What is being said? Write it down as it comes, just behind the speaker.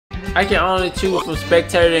I can only choose from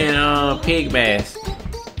spectator and pig mask.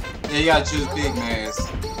 Yeah, you gotta choose pig mask.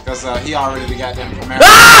 Cause he already got them Chimera.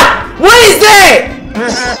 Ah! What is that?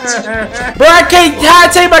 Bro, I can't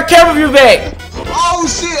take my camera view back. Oh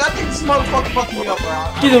shit, I think this motherfucker fucking me up,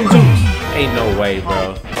 bro. Get him too. Ain't no way,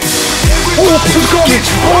 bro.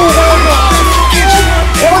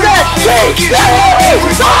 Oh, that shit!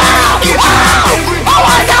 Oh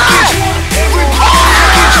my god!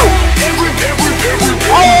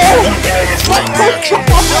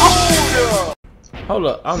 Hold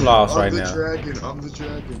up, I'm lost right now. I'm the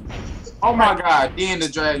dragon. Oh my god, then the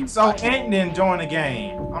dragon. So Ant didn't join the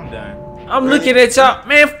game. I'm done. I'm looking at y'all,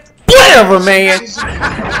 man. Whatever, man.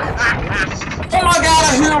 Oh my god,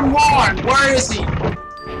 I hear him roaring. Where is he?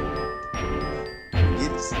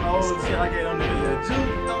 Oh shit, I can't under that.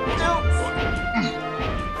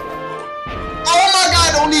 Oh my god,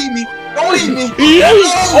 don't leave me. Don't leave me.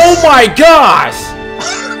 Oh my gosh.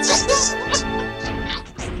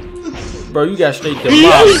 Bro, you got straight to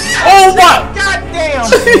mouth. Oh my! Goddamn!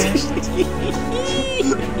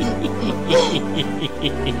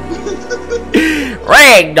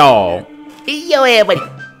 Ragdoll. Eat your head, buddy.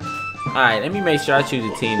 Alright, let me make sure I choose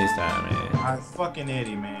a team this time, man. I fucking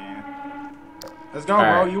Eddie, man. Let's go, All bro.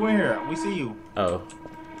 right. You in here? We see you. Oh.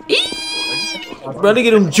 Bro, look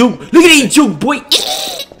at him juke. Look at these juke, boy.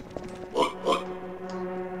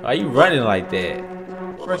 Why you running like that?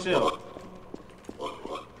 Fresh up.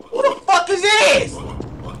 Who the fuck is this?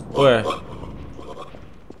 Where?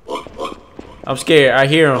 I'm scared. I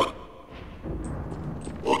hear him.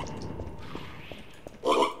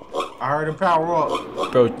 I heard him power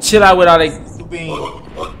up. Bro, chill out with all that.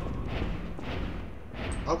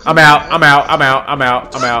 I'm out. I'm out. I'm out. I'm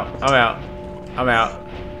out. I'm out. I'm out. I'm out.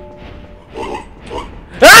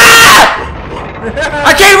 Ah!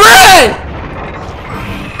 I can't run!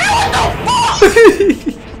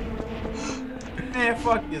 Man,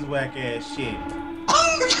 fuck this whack ass shit.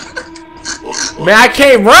 Man, I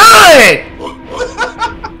can't run!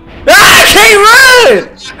 Ah, I can't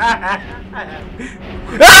run!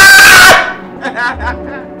 Ah!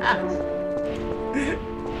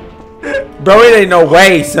 Bro, it ain't no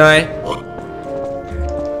way, son.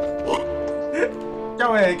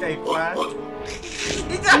 Your ass can't fly.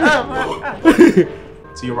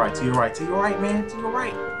 To your right, to your right, to your right, man, to your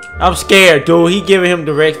right. I'm scared, dude. He giving him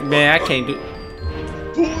direction, man. I can't do.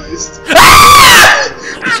 Boys.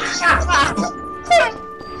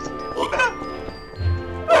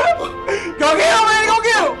 Go get him, man, go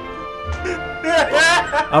get him.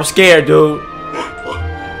 I'm scared, dude.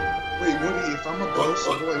 Wait, Woody, if I'm a ghost,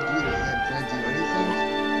 what do I do to him? Can I do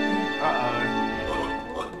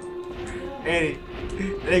anything? Eddie,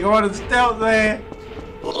 they going to stealth, man.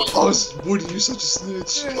 Oh, Woody, you're such a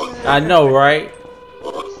snitch. I know, right?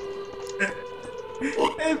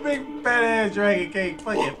 This big fat ass dragon can't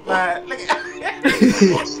fucking fly. Look at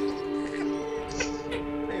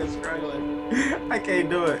Nigga struggling. I can't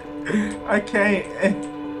do it. I can't.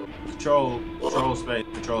 Control space.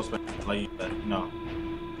 Like, no.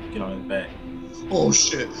 Get on his back. Oh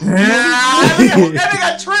shit. That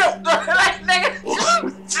nigga tripped. That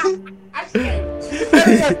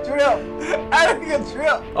nigga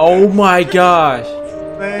tripped. Oh my gosh.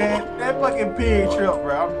 Man, that fucking pig tripped,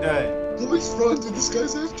 bro. I'm done. Boys, run, dude, this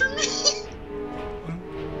guy's after me.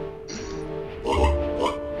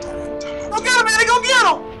 Go get him, man. Go get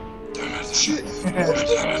him. Shit.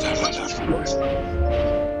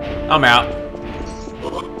 I'm out.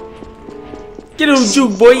 Get him,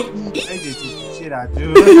 juke boy. They just do shit I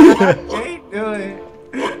do. I can't do it.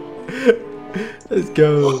 Let's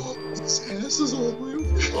go. This ass is all the way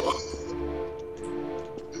over.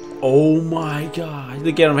 Oh my gosh.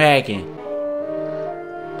 Look at him hacking.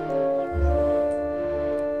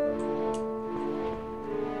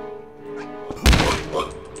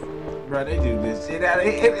 Bro, they do this shit out of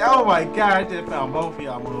it. Oh my god, I just found both of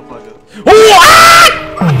y'all motherfuckers.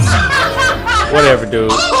 Whatever,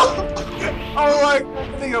 dude. Oh my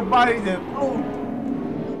god, nigga body just boom.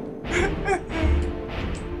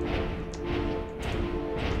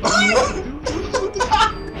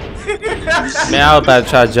 Man, I was about to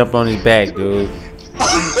try to jump on his back, dude.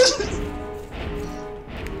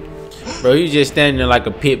 Bro, you just standing there like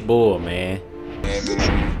a pit bull, man.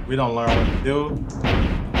 We don't learn what to do.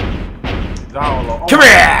 Oh, Come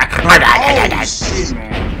here! Oh shit,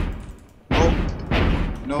 man.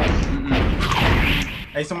 Nope.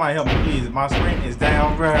 Hey, somebody help me, please. My sprint is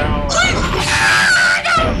down, bro.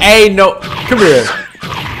 Hey, no. Come here.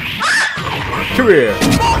 Come here.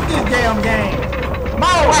 Fuck this damn game.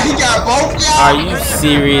 He got both y'all. Are you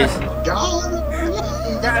serious? God.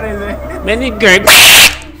 Got it. Man, you great.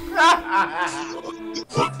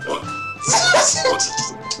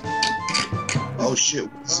 Oh shit.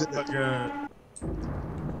 What's it? Oh god.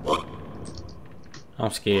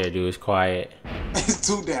 I'm scared, dude. It's quiet. It's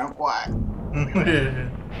too damn quiet.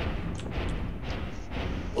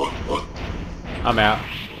 I'm out.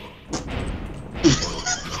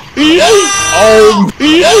 Oh.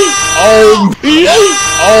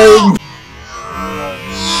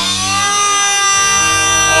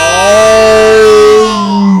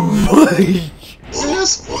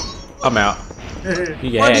 Yes. I'm out. You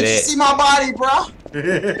can Bro, have did you that. see my body, bro?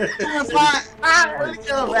 Come fine.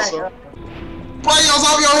 Brazos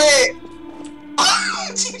off your head.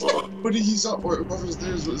 What did he's up? Or whoever's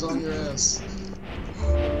theirs was on your ass.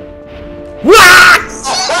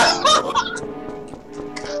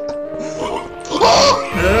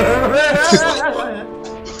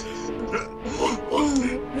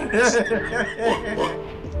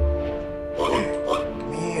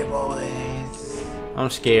 Come here, boys. I'm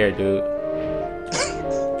scared, dude.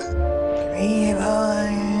 Come here,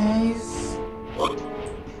 boys.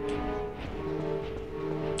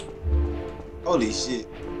 Holy shit.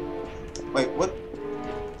 Wait, what?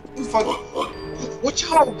 Who the fuck? Watch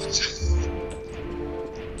out!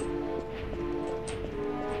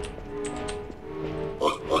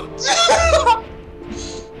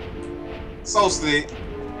 So slick.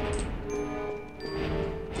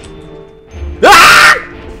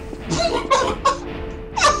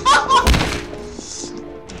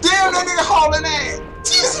 Damn, that nigga hauling ass.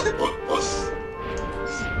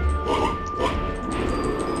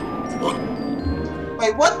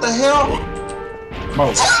 Wait, what the hell?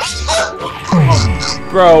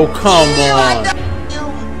 Bro, come on.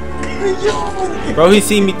 Bro, he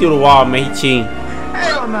seen me through the wall, man. He cheating.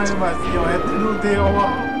 Hell no, you must see your head through the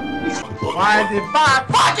wall. Why is it 5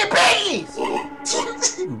 pocket piggies?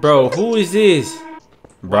 Bro, who is this?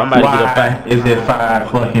 Bro, I'm about to get up. Why is it 5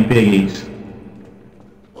 fucking piggies?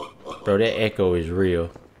 Bro, that echo is real.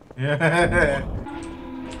 Yeah.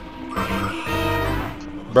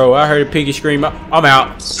 Bro, I heard a piggy scream. I'm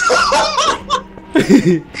out.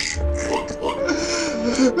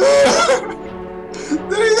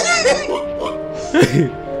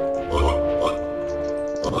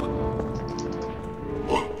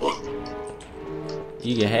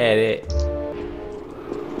 You can have it.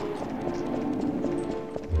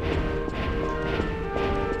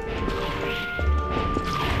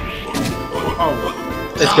 Oh.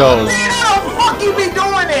 Let's go. Man, how the fuck you be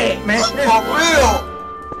doing that, man? For real.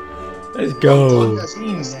 Let's go.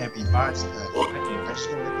 Happy box.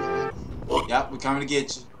 Yep, we coming to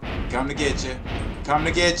get you. Coming to get you.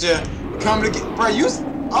 Coming to get you. Coming to get. Bro, you.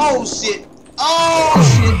 Oh shit. Oh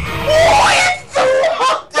shit. Oh, it's so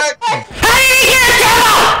hot.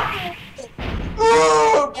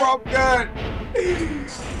 Oh, bro, God.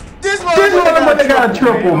 This This one got a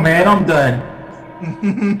triple, man. I'm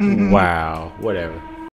done. Wow. Whatever.